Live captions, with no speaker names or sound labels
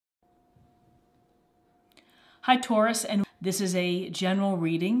Hi Taurus, and this is a general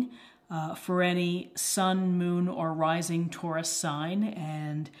reading for any sun, moon, or rising Taurus sign,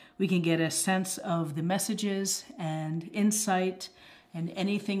 and we can get a sense of the messages and insight and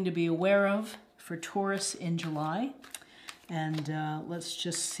anything to be aware of for Taurus in July. And let's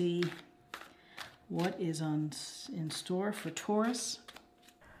just see what is in store for Taurus.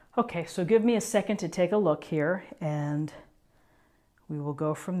 Okay, so give me a second to take a look here, and we will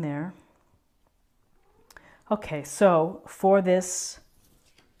go from there. Okay, so for this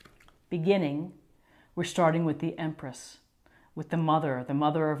beginning, we're starting with the Empress, with the mother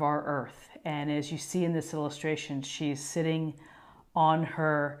of our earth. And as you see in this illustration, she's sitting on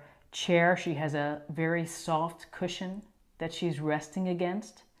her chair. She has a very soft cushion that she's resting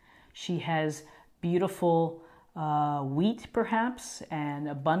against. She has beautiful wheat, perhaps, and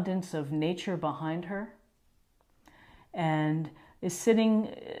abundance of nature behind her. And is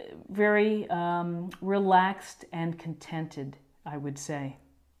sitting very relaxed and contented, I would say.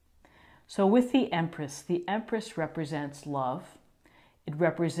 So with the Empress represents love. It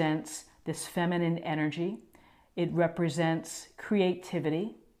represents this feminine energy. It represents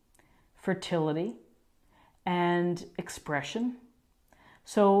creativity, fertility, and expression.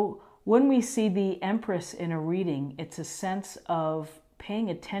 So when we see the Empress in a reading, it's a sense of paying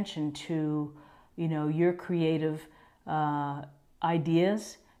attention to, your creative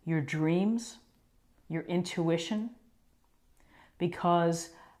ideas, your dreams, your intuition, because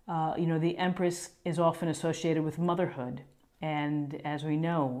the Empress is often associated with motherhood, and as we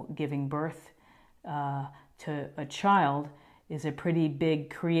know, giving birth to a child is a pretty big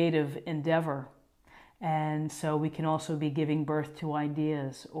creative endeavor, and so we can also be giving birth to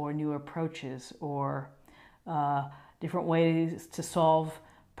ideas or new approaches or different ways to solve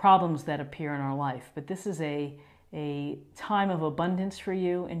problems that appear in our life. But this is a time of abundance for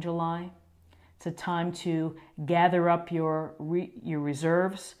you in July. It's a time to gather up your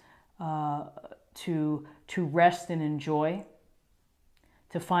reserves, to rest and enjoy,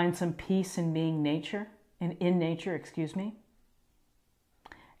 to find some peace in being in nature, excuse me.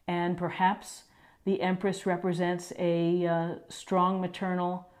 And perhaps the Empress represents a strong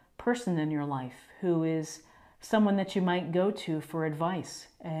maternal person in your life who is someone that you might go to for advice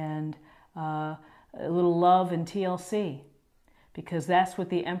and a little love and TLC, because that's what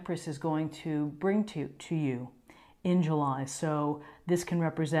the Empress is going to bring to you in July. So this can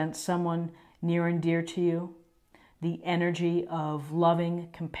represent someone near and dear to you, the energy of loving,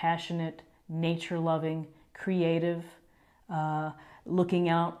 compassionate, nature-loving, creative, looking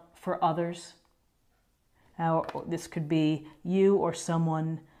out for others. Now, this could be you or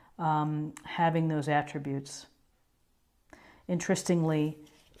someone having those attributes. Interestingly,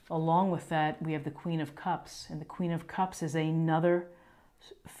 along with that, we have the Queen of Cups, and the Queen of Cups is another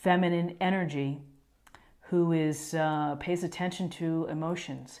feminine energy who pays attention to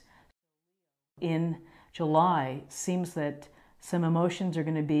emotions. In July, seems that some emotions are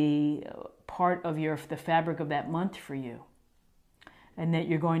going to be part of the fabric of that month for you, and that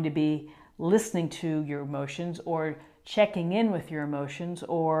you're going to be listening to your emotions or checking in with your emotions,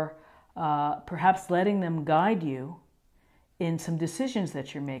 or perhaps letting them guide you in some decisions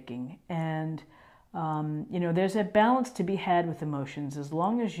that you're making. And there's a balance to be had with emotions as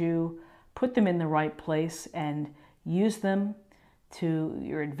long as you put them in the right place and use them to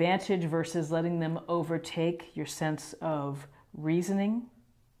your advantage versus letting them overtake your sense of reasoning.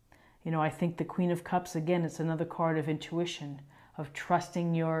 I think the Queen of Cups, again, it's another card of intuition, of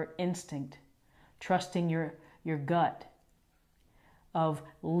trusting your instinct, trusting your gut, of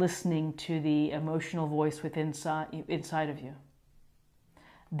listening to the emotional voice inside of you.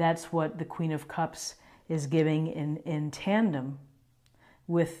 That's what the Queen of Cups is giving in tandem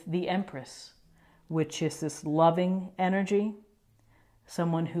with the Empress, which is this loving energy,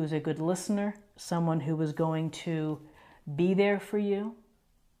 someone who's a good listener, someone who is going to be there for you.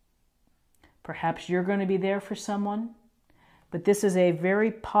 Perhaps you're going to be there for someone, but this is a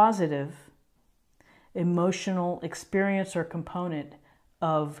very positive emotional experience or component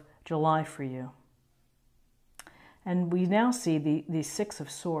of July for you. And we now see the Six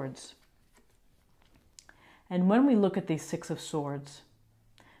of Swords. And when we look at the Six of Swords,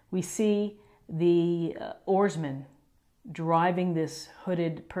 we see the oarsman driving this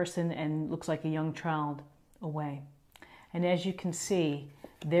hooded person and looks like a young child away. And as you can see,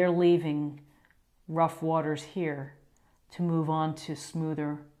 they're leaving rough waters here to move on to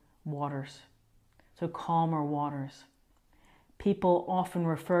smoother waters, so calmer waters. People often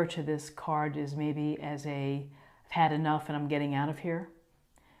refer to this card as I've had enough and I'm getting out of here.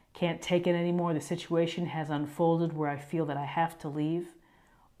 Can't take it anymore. The situation has unfolded where I feel that I have to leave,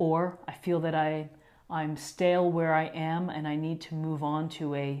 or I feel that I'm stale where I am and I need to move on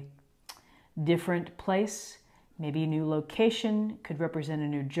to a different place. Maybe a new location, it could represent a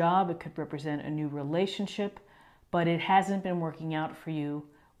new job, it could represent a new relationship, but it hasn't been working out for you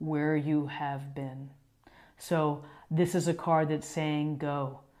where you have been. So this is a card that's saying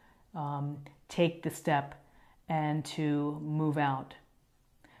go, take the step, and to move out.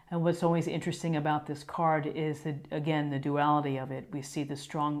 And what's always interesting about this card is that, again, the duality of it. We see the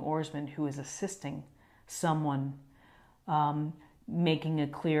strong oarsman who is assisting someone, making a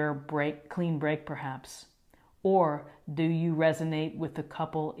clean break perhaps. Or do you resonate with the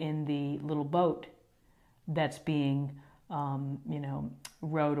couple in the little boat that's being,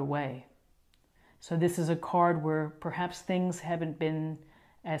 rowed away? So this is a card where perhaps things haven't been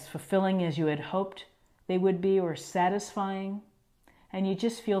as fulfilling as you had hoped they would be, or satisfying, and you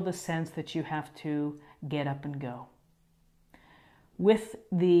just feel the sense that you have to get up and go. With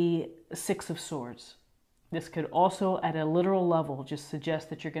the Six of Swords, this could also, at a literal level, just suggest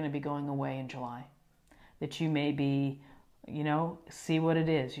that you're going to be going away in July. That you may be, see what it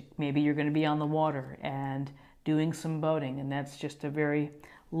is. Maybe you're going to be on the water and doing some boating, and that's just a very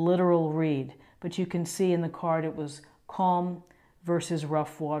literal read. But you can see in the card it was calm versus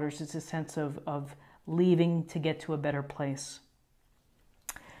rough waters. It's a sense of leaving to get to a better place.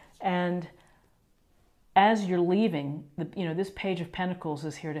 And as you're leaving, this Page of Pentacles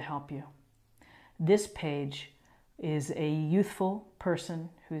is here to help you. This page is a youthful person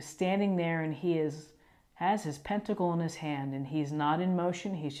who's standing there, and he has his pentacle in his hand, and he's not in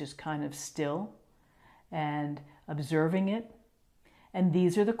motion. He's just kind of still and observing it. And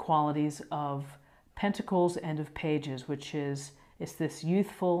these are the qualities of Pentacles and of Pages, which is, it's this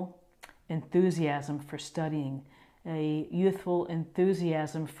youthful enthusiasm for studying, a youthful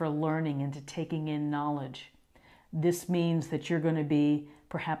enthusiasm for learning and to taking in knowledge. This means that you're going to be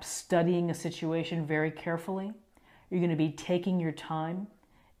perhaps studying a situation very carefully. You're going to be taking your time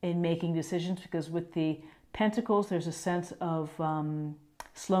in making decisions, because with the Pentacles, there's a sense of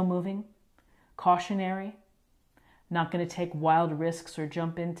slow moving, cautionary, not going to take wild risks or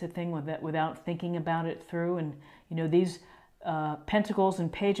jump into things without thinking about it through. And these Pentacles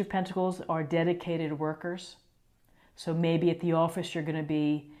and Page of Pentacles are dedicated workers. So maybe at the office you're going to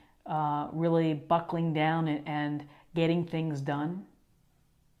be really buckling down and getting things done.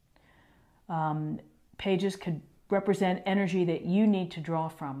 Pages could represent energy that you need to draw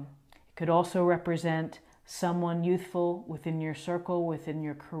from. It could also represent someone youthful within your circle, within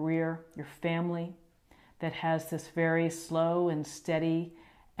your career, your family, that has this very slow and steady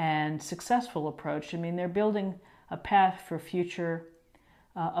and successful approach. I mean, they're building a path for future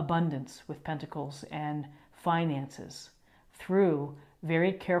abundance with Pentacles and finances through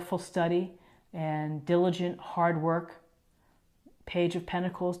very careful study and diligent hard work. Page of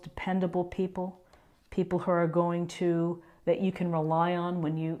Pentacles, dependable people who are going to, that you can rely on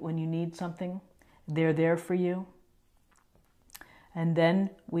when you need something. They're there for you. And then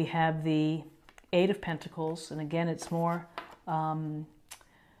we have the Eight of Pentacles, and again it's more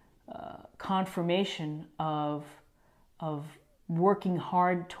confirmation of working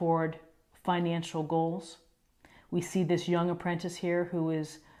hard toward financial goals. We see this young apprentice here who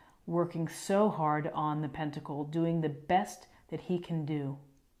is working so hard on the pentacle, doing the best that he can do.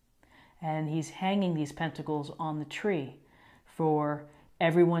 And he's hanging these pentacles on the tree for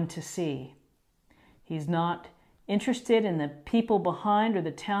everyone to see. He's not interested in the people behind or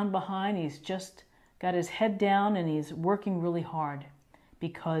the town behind. He's just got his head down and he's working really hard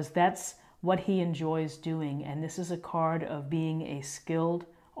because that's what he enjoys doing. And this is a card of being a skilled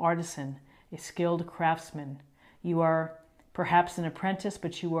artisan, a skilled craftsman. You are perhaps an apprentice,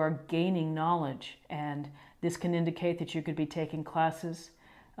 but you are gaining knowledge. And this can indicate that you could be taking classes,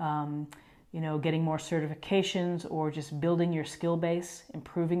 getting more certifications, or just building your skill base,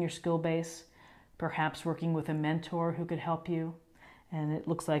 improving your skill base, perhaps working with a mentor who could help you. And it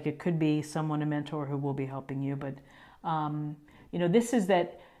looks like it could be a mentor who will be helping you. But, this is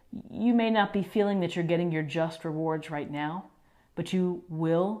that you may not be feeling that you're getting your just rewards right now, but you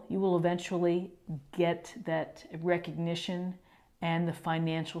will eventually get that recognition and the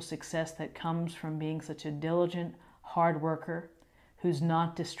financial success that comes from being such a diligent, hard worker who's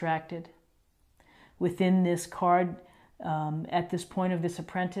not distracted. Within this card, at this point of this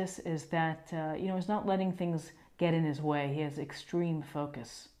apprentice, is that, he's not letting things get in his way. He has extreme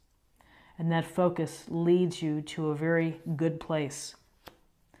focus. And that focus leads you to a very good place.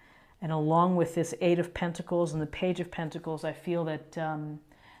 And along with this Eight of Pentacles and the Page of Pentacles, I feel that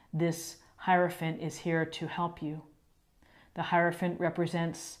this Hierophant is here to help you. The Hierophant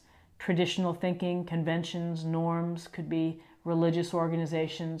represents traditional thinking, conventions, norms, could be religious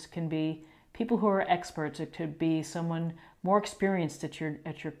organizations, can be people who are experts. It could be someone more experienced at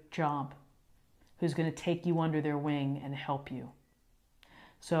your job who's going to take you under their wing and help you.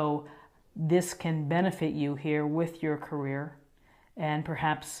 So this can benefit you here with your career, and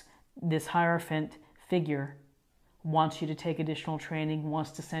perhaps this Hierophant figure wants you to take additional training,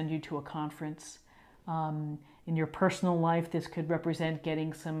 wants to send you to a conference. In your personal life, this could represent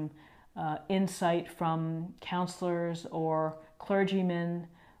getting some insight from counselors or clergymen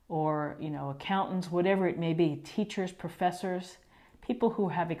or accountants, whatever it may be, teachers, professors, people who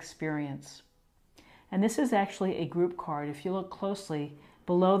have experience. And this is actually a group card. If you look closely,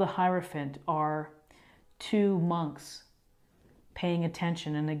 below the Hierophant are two monks paying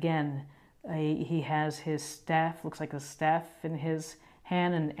attention. And again, he has his staff, looks like a staff in his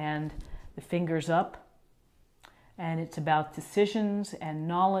hand, and the fingers up. And it's about decisions and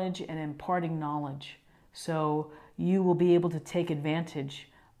knowledge and imparting knowledge. So you will be able to take advantage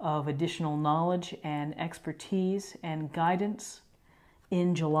of additional knowledge and expertise and guidance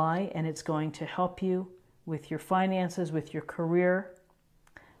in July, and it's going to help you with your finances, with your career,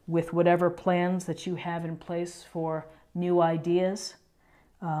 with whatever plans that you have in place for new ideas,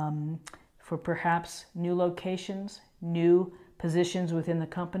 for perhaps new locations, new positions within the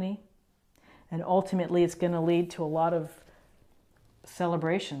company. And ultimately, it's going to lead to a lot of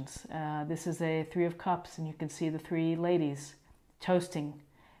celebrations. This is a Three of Cups, and you can see the three ladies toasting,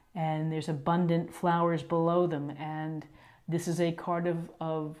 and there's abundant flowers below them. And this is a card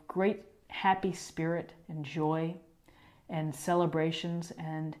of great happy spirit and joy and celebrations.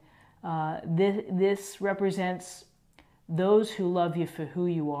 And this represents those who love you for who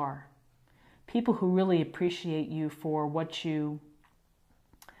you are. People who really appreciate you for what you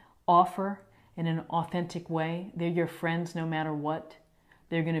offer in an authentic way. They're your friends no matter what.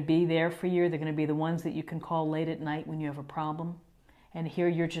 They're going to be there for you. They're going to be the ones that you can call late at night when you have a problem. And here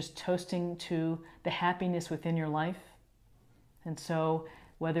you're just toasting to the happiness within your life. And so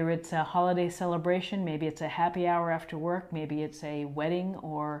whether it's a holiday celebration, maybe it's a happy hour after work, maybe it's a wedding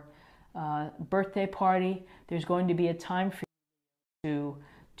or birthday party, there's going to be a time for you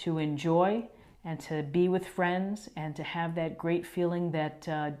to enjoy and to be with friends and to have that great feeling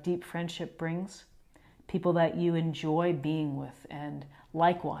that deep friendship brings. People that you enjoy being with, and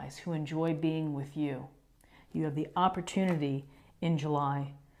likewise who enjoy being with you. You have the opportunity in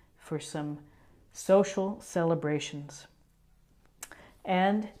July for some social celebrations.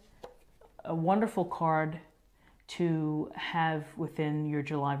 And a wonderful card to have within your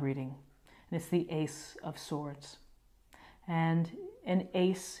July reading, and it's the Ace of Swords. And an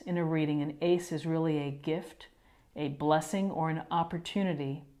ace in a reading, an ace is really a gift, a blessing, or an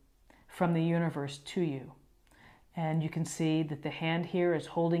opportunity from the universe to you. And you can see that the hand here is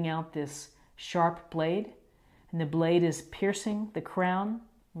holding out this sharp blade, and the blade is piercing the crown,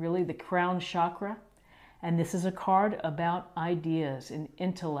 really the crown chakra. And this is a card about ideas and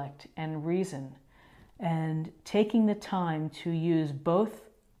intellect and reason, and taking the time to use both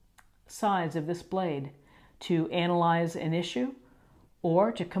sides of this blade to analyze an issue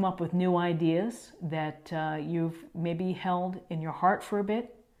or to come up with new ideas that you've maybe held in your heart for a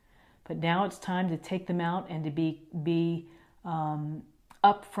bit. But now it's time to take them out and to be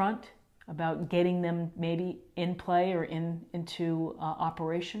upfront about getting them maybe in play or into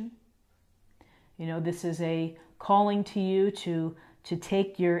operation. You know, this is a calling to you to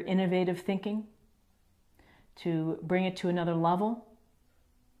take your innovative thinking, to bring it to another level.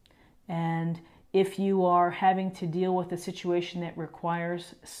 And if you are having to deal with a situation that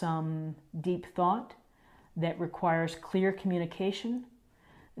requires some deep thought, that requires clear communication,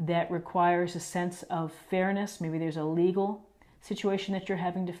 that requires a sense of fairness, maybe there's a legal situation that you're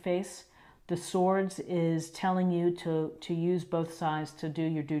having to face, the Swords is telling you to use both sides, to do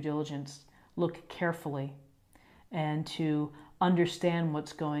your due diligence, look carefully, and to understand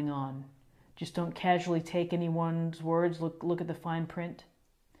what's going on. Just don't casually take anyone's words. Look at the fine print.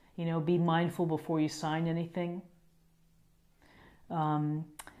 You know, be mindful before you sign anything.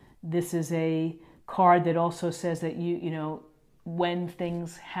 This is a card that also says that you know, when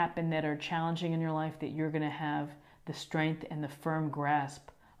things happen that are challenging in your life, that you're going to have the strength and the firm grasp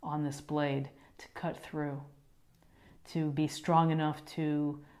on this blade to cut through, to be strong enough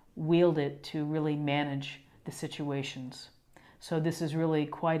to wield it to really manage the situations. So this is really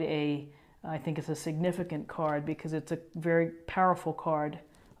quite I think it's a significant card because it's a very powerful card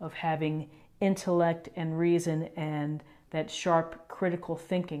of having intellect and reason and that sharp critical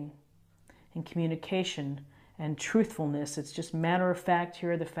thinking and communication and truthfulness. It's just matter of fact,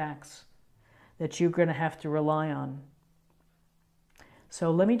 here are the facts that you're going to have to rely on. So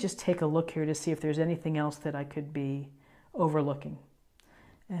let me just take a look here to see if there's anything else that I could be overlooking.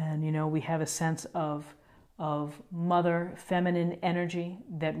 And, you know, we have a sense of mother, feminine energy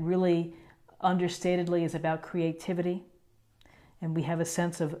that really understatedly is about creativity. And we have a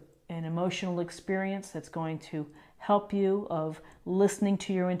sense of an emotional experience that's going to help you of listening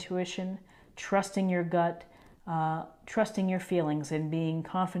to your intuition, trusting your gut, trusting your feelings and being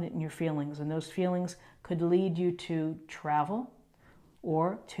confident in your feelings. And those feelings could lead you to travel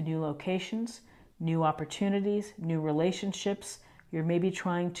or to new locations, new opportunities, new relationships. You're maybe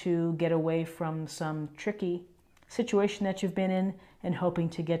trying to get away from some tricky situation that you've been in and hoping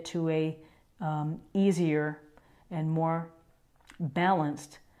to get to a easier and more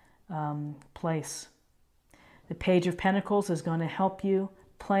balanced place. The Page of Pentacles is going to help you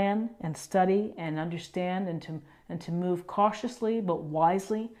plan and study and understand and to move cautiously but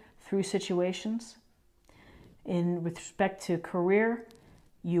wisely through situations. With respect to career,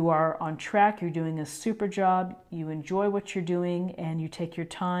 you are on track, you're doing a super job, you enjoy what you're doing, and you take your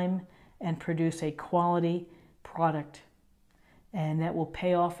time and produce a quality product. And that will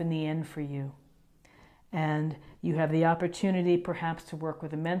pay off in the end for you. And you have the opportunity perhaps to work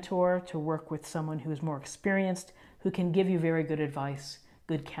with a mentor, to work with someone who is more experienced, who can give you very good advice,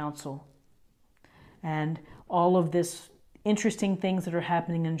 good counsel. And all of this interesting things that are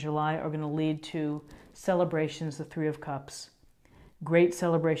happening in July are going to lead to celebrations, the Three of Cups. Great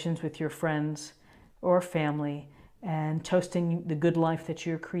celebrations with your friends or family and toasting the good life that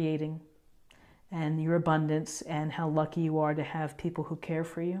you're creating and your abundance and how lucky you are to have people who care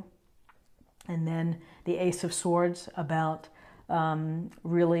for you. And then the Ace of Swords about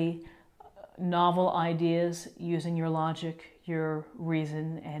really novel ideas, using your logic, your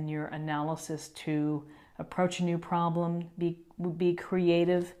reason, and your analysis to approach a new problem, be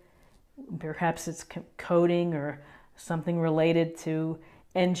creative. Perhaps it's coding or something related to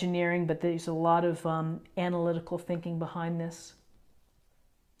engineering, but there's a lot of analytical thinking behind this.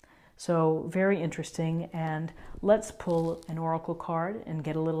 So very interesting. And let's pull an oracle card and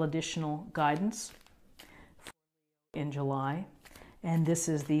get a little additional guidance in July. And this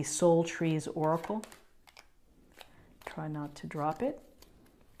is the Soul Trees Oracle. Try not to drop it.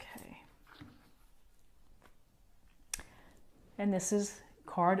 Okay. And this is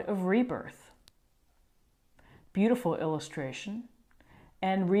card of rebirth. Beautiful illustration.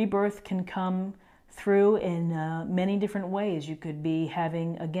 And rebirth can come through in many different ways. You could be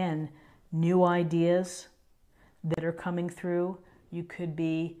having, again, new ideas that are coming through. You could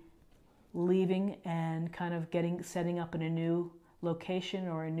be leaving and kind of setting up in a new location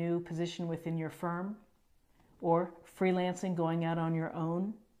or a new position within your firm, or freelancing, going out on your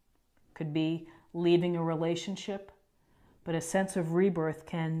own. Could be leaving a relationship. But a sense of rebirth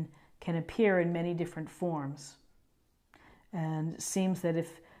can appear in many different forms. And it seems that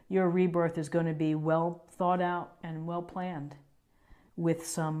if your rebirth is going to be well thought out and well planned, with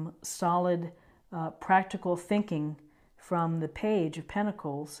some solid practical thinking from the Page of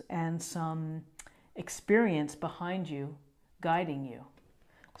Pentacles and some experience behind you guiding you.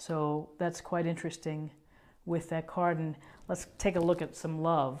 So that's quite interesting with that card. And let's take a look at some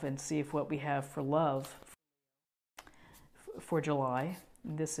love and see if what we have for love for July.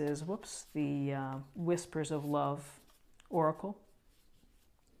 This is, the Whispers of Love Oracle.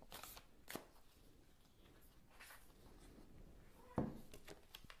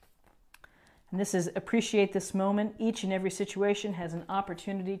 And this is appreciate this moment. Each and every situation has an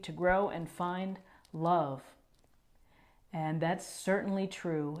opportunity to grow and find love. And that's certainly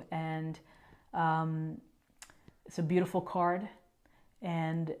true. And it's a beautiful card.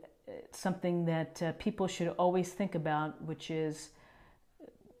 And it's something that people should always think about, which is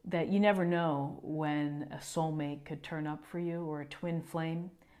that you never know when a soulmate could turn up for you, or a twin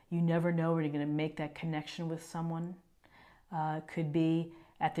flame. You never know when you're going to make that connection with someone. It could be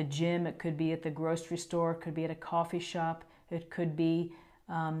at the gym, it could be at the grocery store, it could be at a coffee shop, it could be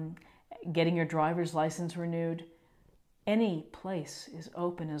getting your driver's license renewed. Any place is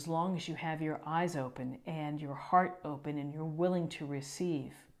open as long as you have your eyes open and your heart open and you're willing to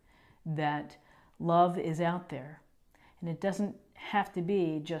receive that love is out there. And it doesn't have to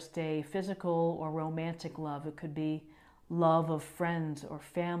be just a physical or romantic love. It could be love of friends or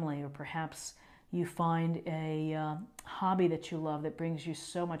family, or perhaps you find a hobby that you love that brings you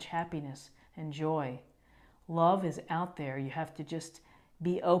so much happiness and joy. Love is out there. You have to just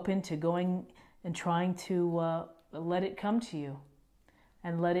be open to going and trying to let it come to you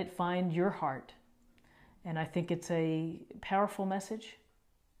and let it find your heart. And I think it's a powerful message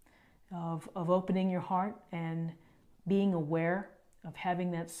of opening your heart and being aware of having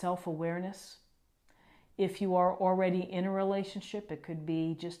that self-awareness. If you are already in a relationship, it could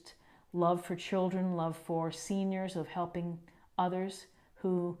be just love for children, love for seniors, of helping others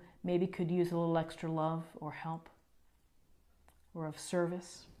who maybe could use a little extra love or help or of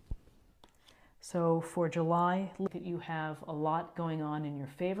service. So for July, look that you have a lot going on in your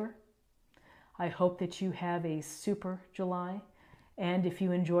favor. I hope that you have a super July. And if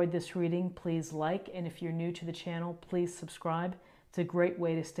you enjoyed this reading, please like. And if you're new to the channel, please subscribe. It's a great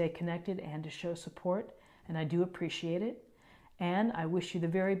way to stay connected and to show support. And I do appreciate it. And I wish you the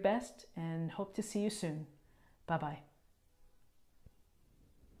very best and hope to see you soon. Bye-bye.